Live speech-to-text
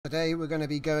Today we're going to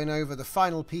be going over the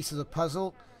final piece of the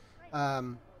puzzle.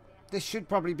 This should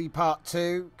probably be part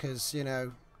 2, because, you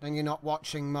know, then you're not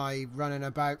watching my running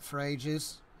about for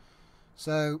ages.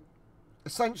 So,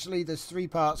 essentially there's 3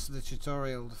 parts to the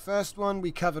tutorial. The first one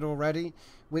we covered already,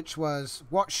 which was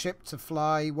what ship to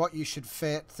fly, what you should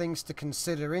fit, things to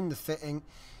consider in the fitting,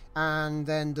 and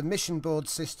then the mission board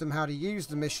system, how to use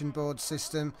the mission board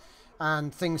system,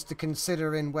 and things to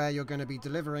consider in where you're going to be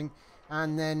delivering.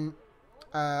 And then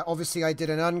obviously I did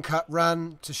an uncut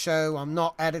run to show I'm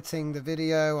not editing the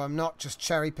video, I'm not just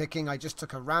cherry picking, I just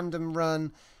took a random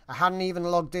run. I hadn't even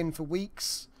logged in for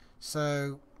weeks,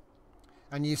 so,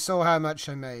 and you saw how much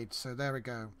I made, so there we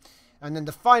go. And then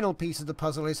the final piece of the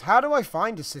puzzle is, how do I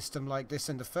find a system like this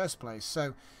in the first place?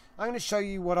 So I'm going to show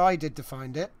you what I did to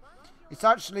find it. It's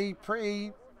actually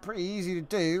pretty easy to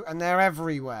do, and they're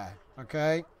everywhere,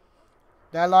 okay?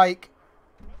 They're like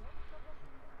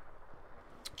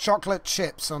chocolate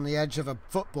chips on the edge of a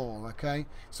football, okay?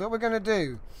 So what we're going to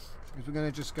do is we're going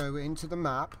to just go into the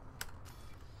map,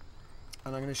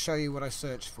 and I'm going to show you what I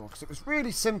searched for, because it was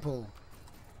really simple.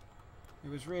 It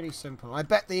was really simple. I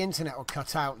bet the internet will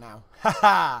cut out now.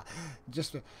 Haha!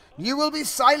 Just, you will be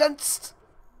silenced!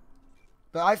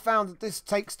 But I found that this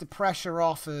takes the pressure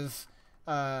off of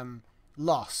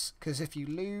loss, because if you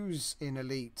lose in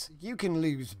Elite, you can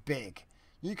lose big.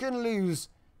 You can lose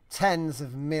tens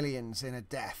of millions in a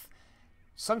death.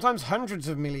 Sometimes hundreds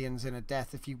of millions in a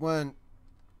death if you weren't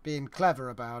being clever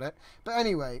about it. But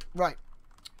anyway, right.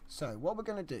 So what we're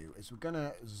going to do is we're going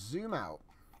to zoom out.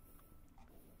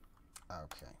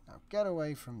 Okay, now get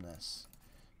away from this.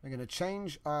 We're going to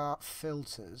change our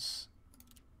filters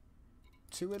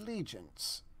to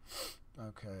allegiance.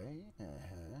 Okay.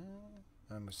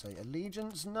 And we'll say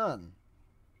allegiance none.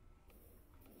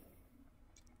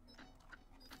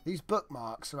 These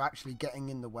bookmarks are actually getting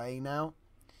in the way now.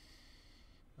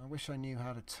 I wish I knew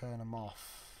how to turn them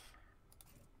off.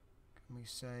 Can we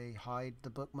say hide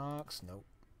the bookmarks? Nope.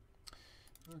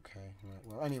 Okay, right.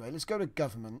 Well, anyway, let's go to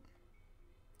government.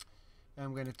 And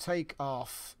I'm going to take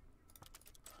off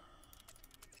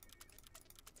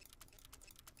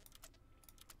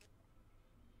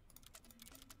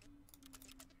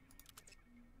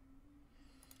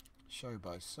show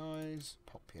by size,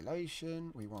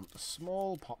 population. We want the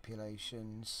small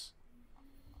populations.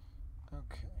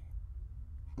 Okay.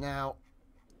 Now,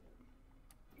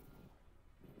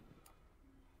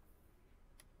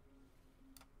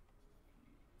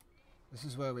 this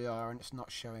is where we are, and it's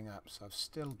not showing up, so I've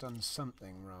still done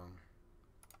something wrong.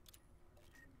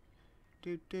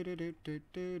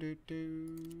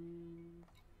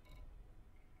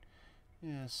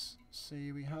 Yes,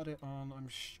 see, we had it on,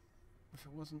 if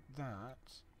it wasn't that,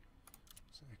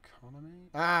 is it economy?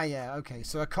 Ah, yeah, okay,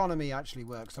 so economy actually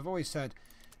works. I've always said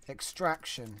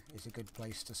extraction is a good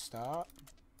place to start.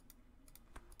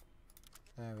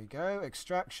 There we go,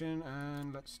 extraction,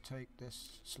 and let's take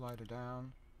this slider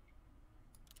down.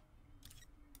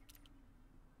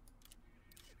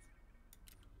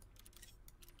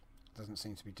 Doesn't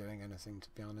seem to be doing anything, to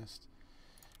be honest.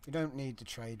 We don't need the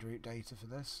trade route data for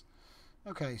this.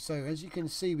 Okay, so as you can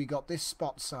see, we got this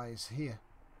spot size here.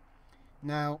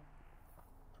 Now,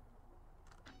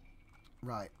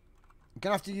 right, I'm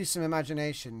gonna have to use some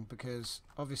imagination, because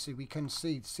obviously we can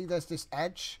see there's this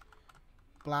edge,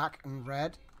 black and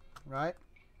red, right?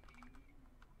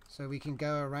 So we can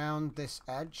go around this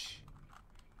edge.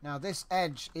 Now this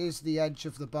edge is the edge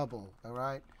of the bubble,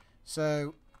 alright?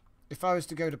 So if I was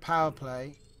to go to power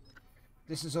play,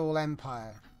 this is all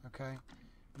empire, okay?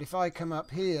 But if I come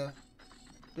up here,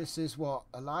 this is what?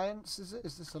 Alliance, is it?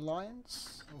 Is this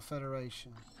alliance or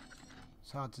federation?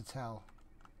 It's hard to tell.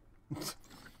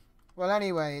 Well,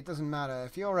 anyway, it doesn't matter.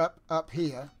 If you're up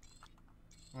here,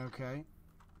 okay.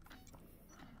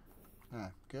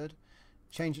 Ah, good.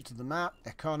 Change it to the map,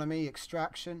 economy,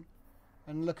 extraction,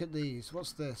 and look at these.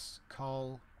 What's this?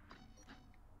 Coal.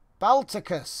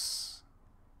 Balticus.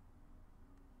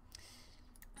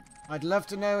 I'd love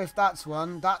to know if that's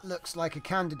one. That looks like a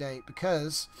candidate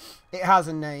because it has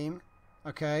a name,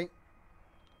 okay?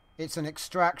 It's an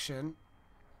extraction,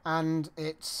 and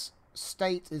its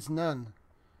state is none.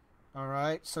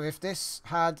 Alright, so if this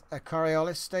had a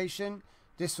Coriolis station,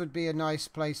 this would be a nice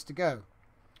place to go.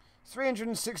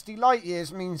 360 light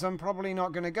years means I'm probably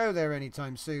not going to go there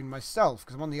anytime soon myself,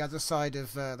 because I'm on the other side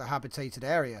of the habitated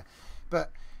area.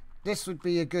 But this would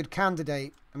be a good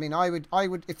candidate. I mean, I would,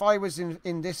 if I was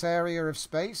in this area of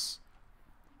space,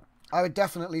 I would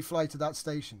definitely fly to that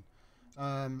station.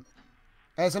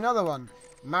 There's another one,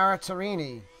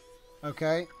 Maritarini.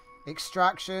 Okay,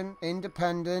 extraction,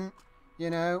 independent, you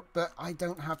know, but I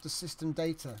don't have the system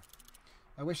data.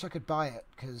 I wish I could buy it,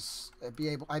 because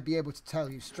I'd be able to tell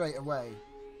you straight away.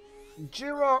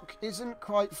 Duroc isn't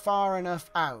quite far enough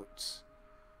out.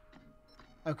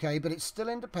 Okay, but it's still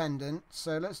independent,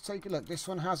 so let's take a look. This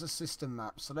one has a system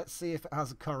map, so let's see if it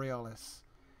has a Coriolis.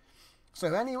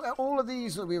 So all of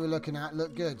these that we were looking at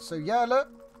look good. So yeah, look.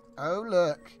 Oh,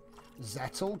 look.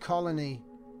 Zettel Colony.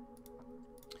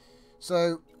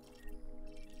 So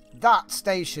that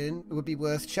station would be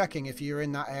worth checking if you're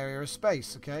in that area of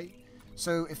space, okay?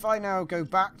 So if I now go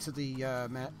back to the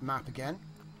map again,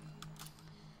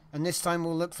 and this time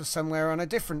we'll look for somewhere on a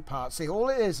different part. See, all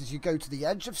it is you go to the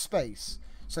edge of space.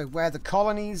 So where the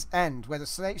colonies end, where the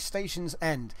stations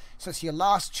end. So it's your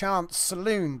last chance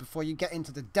saloon before you get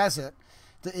into the desert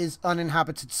that is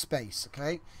uninhabited space,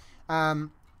 okay?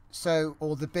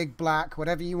 Or the big black,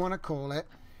 whatever you want to call it.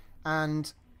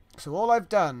 And so all I've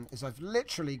done is I've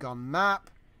literally gone map,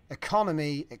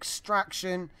 economy,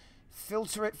 extraction,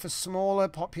 filter it for smaller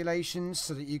populations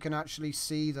so that you can actually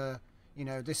see the, you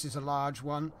know, this is a large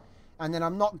one. And then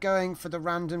I'm not going for the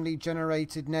randomly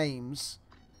generated names.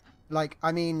 Like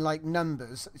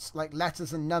numbers. It's like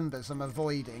letters and numbers I'm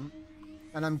avoiding.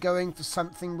 And I'm going for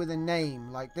something with a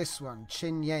name, like this one,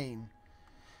 Chin Yane.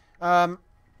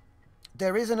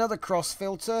 There is another cross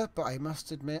filter, but I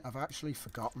must admit I've actually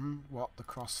forgotten what the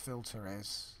cross filter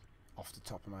is off the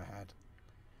top of my head.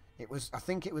 I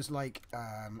think it was like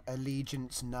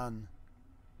Allegiance None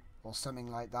or something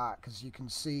like that, because you can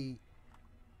see,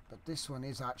 but this one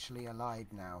is actually allied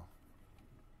now.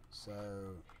 So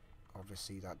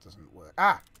obviously that doesn't work.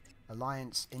 Ah!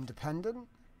 Alliance Independent?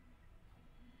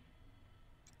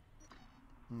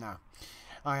 No.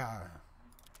 It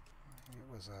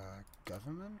was a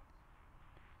government?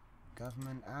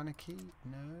 Government anarchy?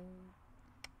 No.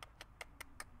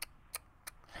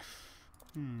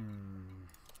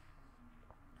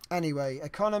 Anyway,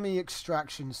 economy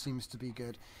extraction seems to be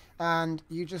good. And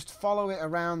you just follow it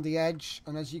around the edge,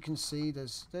 and as you can see,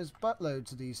 there's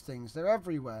buttloads of these things. They're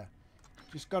everywhere.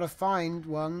 Just got to find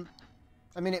one.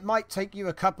 I mean, it might take you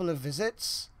a couple of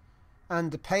visits,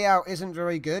 and the payout isn't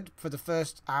very good for the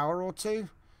first hour or two,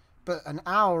 but an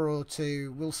hour or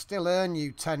two will still earn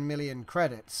you 10 million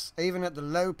credits, even at the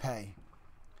low pay.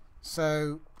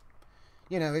 So,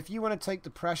 you know, if you want to take the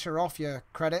pressure off your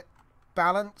credit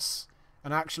balance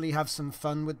and actually have some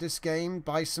fun with this game,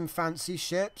 buy some fancy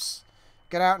ships,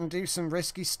 get out and do some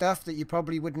risky stuff that you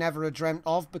probably would never have dreamt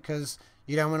of because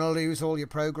you don't want to lose all your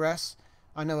progress.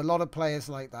 I know a lot of players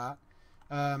like that.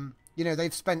 You know,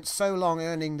 they've spent so long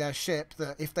earning their ship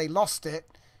that if they lost it,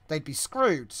 they'd be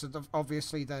screwed. So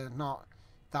obviously they're not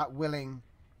that willing,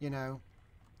 you know,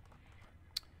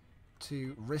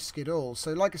 to risk it all.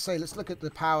 So like I say, let's look at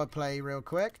the power play real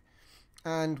quick.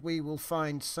 And we will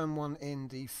find someone in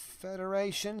the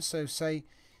Federation. So say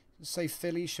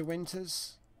Felicia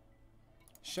Winters.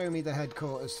 Show me the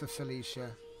headquarters for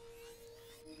Felicia.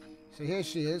 So here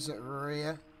she is at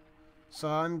Rhea. So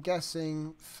I'm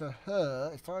guessing for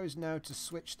her, if I was now to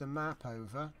switch the map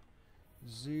over,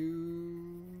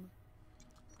 zoom,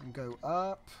 and go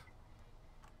up.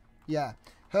 Yeah,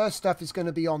 her stuff is going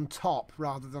to be on top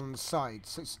rather than on the side.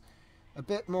 So it's a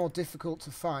bit more difficult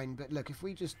to find. But look, if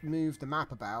we just move the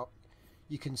map about,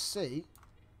 you can see.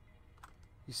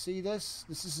 You see this?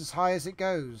 This is as high as it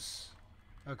goes.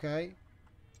 Okay.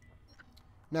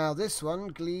 Now this one,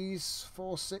 Glees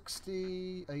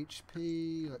 460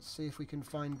 HP. Let's see if we can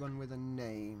find one with a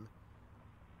name.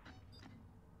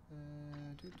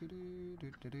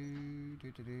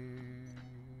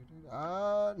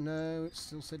 No, it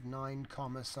still said 9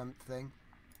 comma something.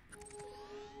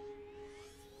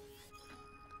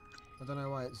 I don't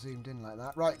know why it zoomed in like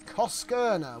that. Right,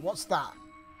 Koskerna, what's that?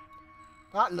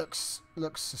 That looks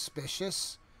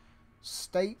suspicious.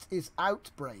 State is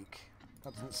outbreak.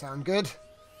 That doesn't sound good.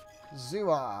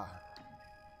 Zuar.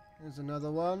 There's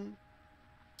another one.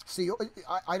 See,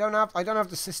 I don't have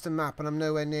the system map and I'm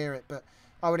nowhere near it, but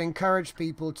I would encourage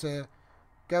people to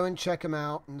go and check them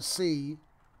out and see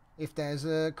if there's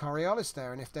a Coriolis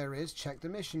there, and if there is, check the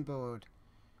mission board.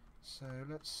 So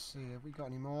let's see, have we got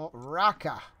any more?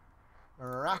 Raqqa.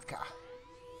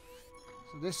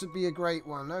 So this would be a great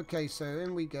one. Okay, so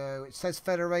in we go. It says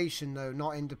Federation though,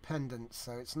 not Independent,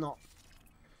 so it's not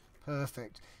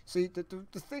perfect. See, the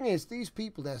thing is, these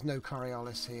people, there's no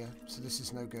Coriolis here, so this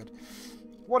is no good.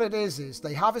 What it is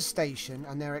they have a station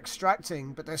and they're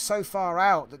extracting, but they're so far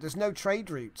out that there's no trade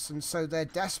routes, and so they're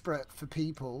desperate for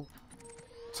people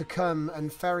to come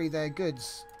and ferry their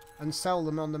goods and sell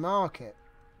them on the market.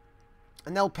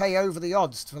 And they'll pay over the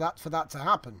odds for that to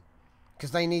happen,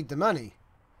 because they need the money,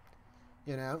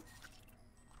 you know.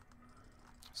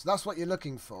 So that's what you're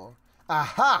looking for.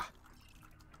 Aha!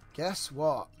 Guess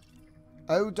what?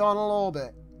 O'Donnell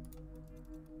orbit.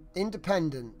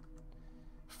 Independent.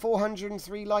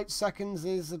 403 light seconds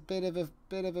is a bit of a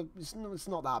it's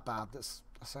not that bad. That's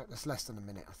less than a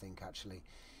minute, I think, actually.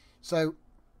 So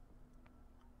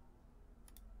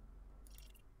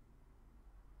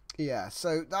yeah,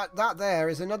 so that there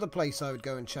is another place I would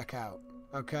go and check out.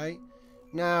 Okay,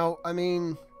 now I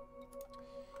mean,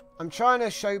 I'm trying to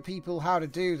show people how to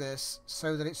do this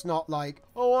so that it's not like,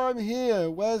 oh, I'm here,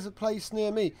 where's a place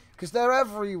near me? Because they're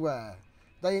everywhere.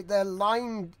 They're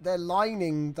lining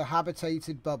the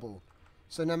habitated bubble.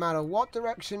 So no matter what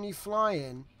direction you fly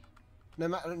in, no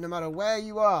matter where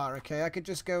you are, okay, I could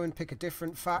just go and pick a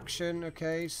different faction,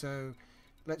 okay? So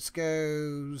let's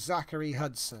go Zachary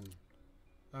Hudson.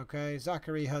 Okay,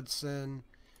 Zachary Hudson.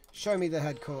 Show me the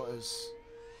headquarters.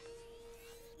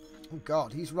 Oh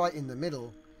God, he's right in the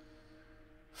middle.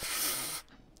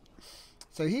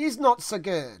 So he's not so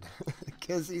good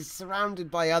because he's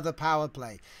surrounded by other power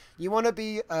play. You want to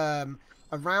be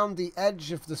around the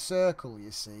edge of the circle,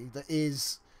 you see, that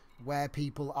is where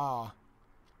people are.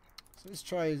 So let's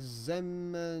try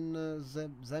Zemina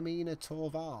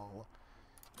Torval.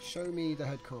 Show me the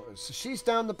headquarters. So she's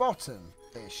down the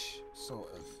bottom-ish, sort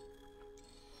of.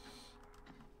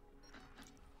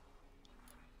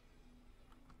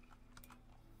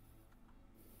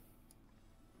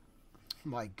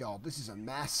 My God, this is a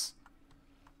mess.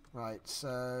 Right,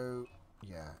 so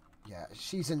yeah,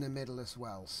 she's in the middle as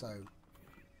well, so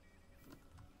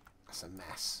that's a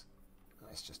mess.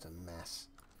 It's just a mess.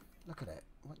 Look at it.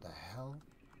 What the hell?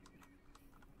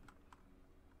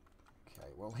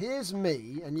 Okay, well, here's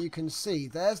me, and you can see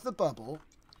there's the bubble.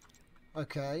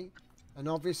 Okay, and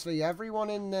obviously everyone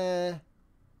in there,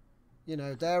 you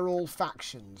know, they're all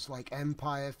factions, like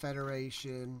Empire,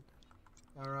 Federation,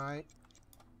 alright?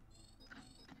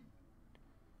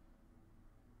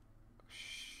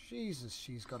 Jesus,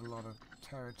 she's got a lot of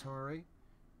territory.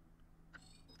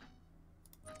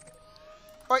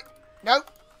 Oi! No!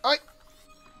 Oi!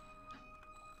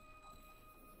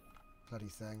 Bloody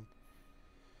thing.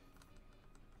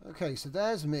 Okay, so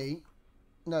there's me.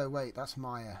 No, wait, that's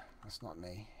Maya. That's not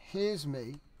me. Here's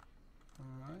me.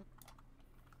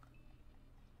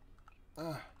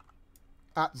 Alright.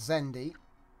 At Zendi.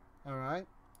 Alright.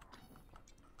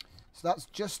 So that's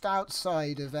just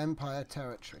outside of Empire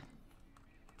territory.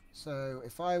 So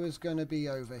if I was going to be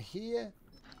over here,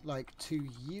 like to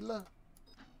Yila,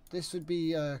 this would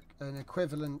be an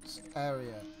equivalent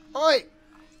area. Oi!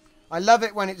 I love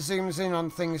it when it zooms in on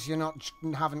things you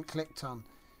haven't clicked on.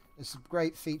 It's a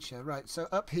great feature. Right, so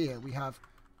up here we have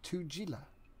Tujila.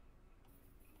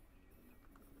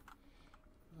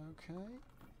 Okay.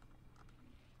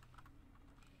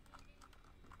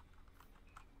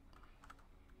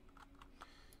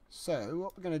 So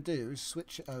what we're going to do is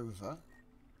switch it over.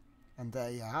 And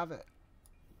there you have it.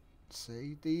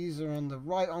 See, these are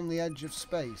right on the edge of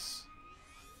space.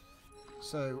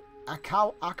 So,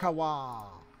 Akawa.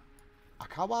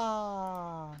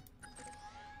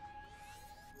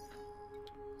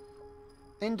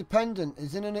 Independent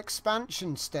is in an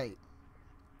expansion state.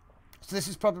 So this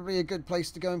is probably a good place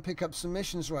to go and pick up some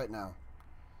missions right now.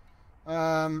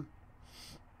 And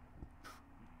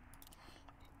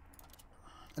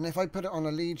if I put it on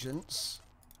allegiance,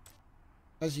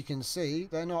 as you can see,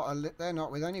 they're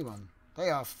not with anyone. They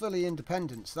are fully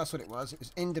independent. So that's what it was. It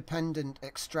was independent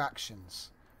extractions,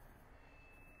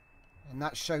 and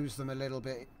that shows them a little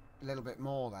bit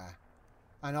more there.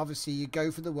 And obviously, you go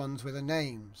for the ones with a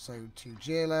name. So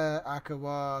Tujila,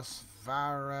 Akawas,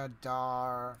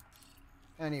 Varadar.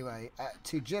 Anyway,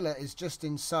 Tujila is just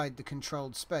inside the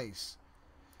controlled space,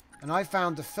 and I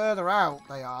found the further out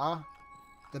they are,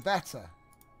 the better.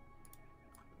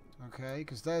 Okay,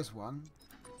 because there's one.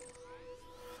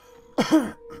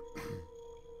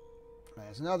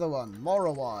 There's another one,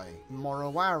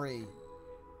 Morowari.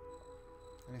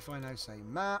 And if I now say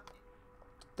map,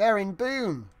 they're in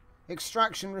Boom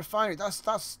Extraction Refinery. That's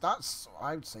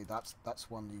I would say that's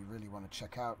one that you really want to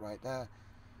check out right there.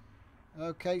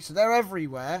 Okay, so they're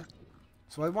everywhere.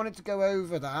 So I wanted to go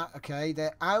over that. Okay,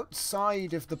 they're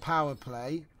outside of the power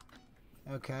play.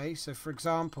 Okay, so for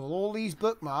example, all these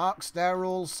bookmarks, they're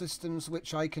all systems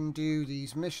which I can do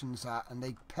these missions at, and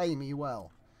they pay me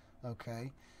well.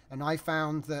 Okay, and I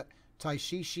found that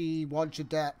Taishishi,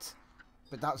 Wajadet,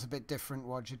 but that's a bit different,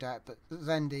 Wajadet, but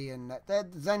Zendi, and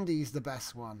Zendi's the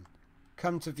best one.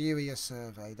 Come to view your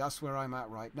survey. That's where I'm at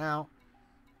right now.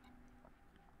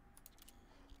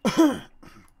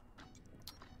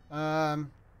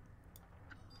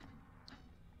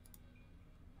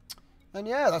 And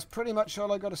yeah, that's pretty much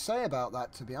all I got to say about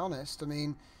that, to be honest. I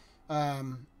mean,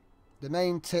 the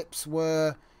main tips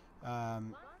were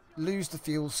Lose the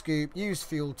fuel scoop, use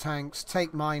fuel tanks,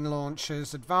 take mine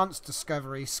launchers, advanced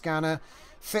discovery scanner,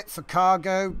 fit for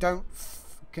cargo. Don't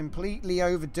completely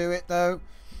overdo it though.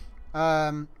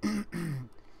 And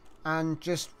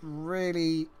just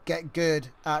really get good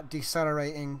at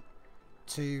decelerating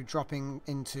to dropping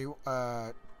into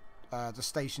the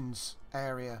station's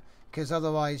area, because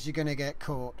otherwise you're going to get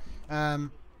caught.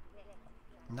 And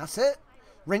that's it.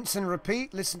 Rinse and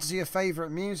repeat. Listen to your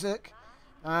favourite music,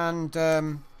 and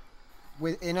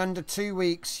in under 2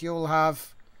 weeks you'll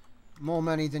have more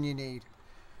money than you need.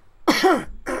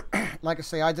 Like I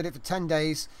say, I did it for 10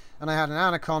 days and I had an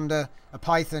anaconda, a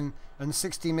python, and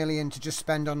 60 million to just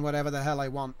spend on whatever the hell I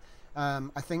want.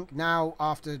 I think now,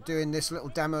 after doing this little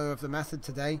demo of the method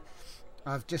today,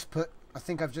 I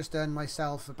think I've just earned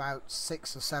myself about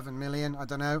 6 or 7 million, I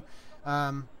don't know,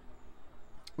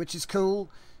 which is cool.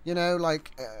 You know,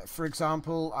 like for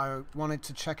example, I wanted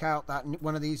to check out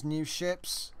one of these new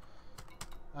ships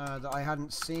that I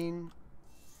hadn't seen,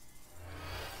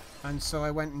 and so I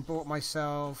went and bought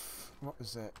myself, what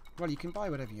was it? Well, you can buy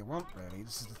whatever you want, really.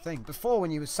 This is the thing. Before,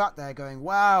 when you were sat there going,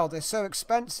 wow, they're so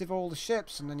expensive, all the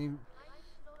ships, and then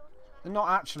they're not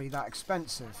actually that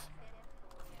expensive.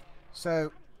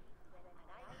 So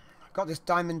I've got this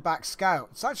Diamondback Scout.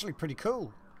 It's actually pretty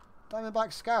cool.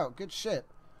 Diamondback Scout, good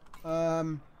ship.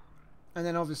 And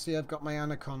then obviously I've got my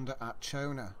Anaconda at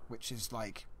Chona, which is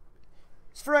like,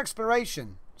 it's for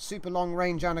exploration. Super long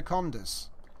range Anacondas.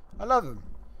 I love them.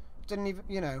 Didn't even,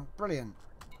 you know, brilliant.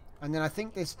 And then I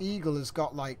think this Eagle has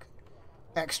got like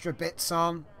extra bits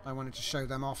on. I wanted to show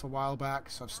them off a while back,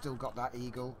 so I've still got that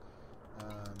Eagle.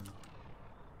 But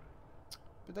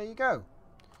there you go.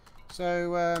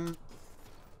 So,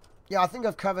 yeah, I think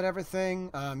I've covered everything.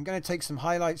 I'm going to take some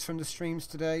highlights from the streams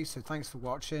today, so thanks for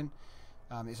watching.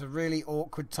 It's a really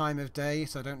awkward time of day,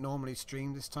 so I don't normally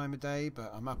stream this time of day,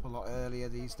 but I'm up a lot earlier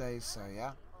these days, so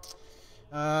yeah.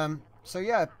 So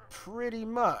yeah, pretty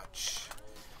much.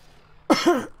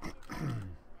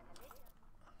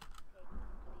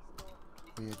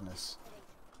 Weirdness.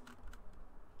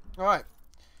 Alright,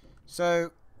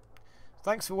 so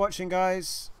thanks for watching,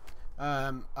 guys.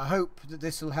 I hope that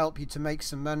this will help you to make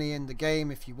some money in the game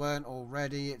if you weren't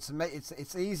already. It's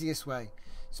the easiest way.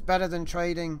 It's better than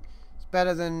trading. It's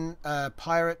better than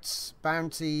pirates,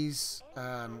 bounties.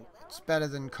 It's better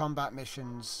than combat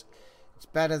missions. It's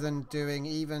better than doing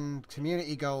even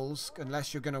community goals,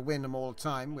 unless you're going to win them all the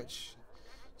time, which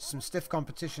is some stiff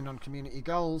competition on community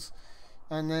goals.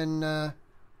 And then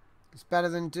it's better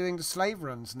than doing the slave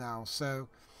runs now. So,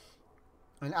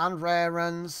 and rare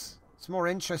runs. It's more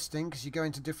interesting because you go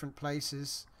into different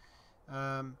places.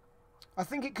 I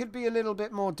think it could be a little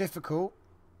bit more difficult,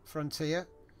 Frontier.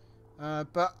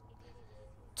 But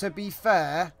to be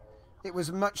fair, it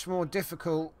was much more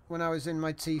difficult when I was in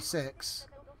my T6.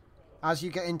 As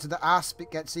you get into the ASP,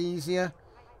 it gets easier.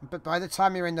 But by the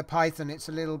time you're in the Python, it's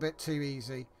a little bit too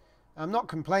easy. I'm not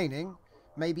complaining.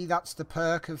 Maybe that's the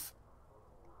perk of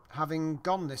having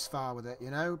gone this far with it, you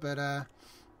know. But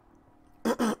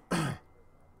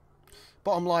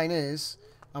bottom line is,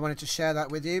 I wanted to share that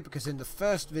with you because in the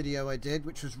first video I did,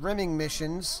 which was rimming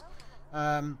missions,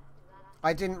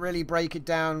 I didn't really break it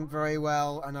down very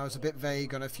well, and I was a bit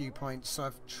vague on a few points, so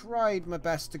I've tried my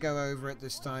best to go over it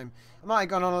this time. I might have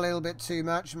gone on a little bit too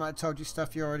much, I might have told you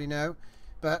stuff you already know,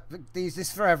 but this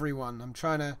is for everyone. I'm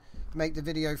trying to make the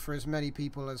video for as many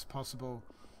people as possible,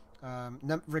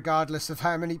 regardless of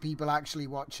how many people actually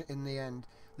watch it in the end.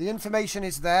 The information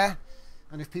is there,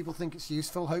 and if people think it's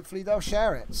useful, hopefully they'll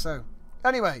share it. So,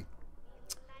 anyway,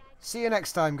 see you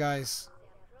next time, guys.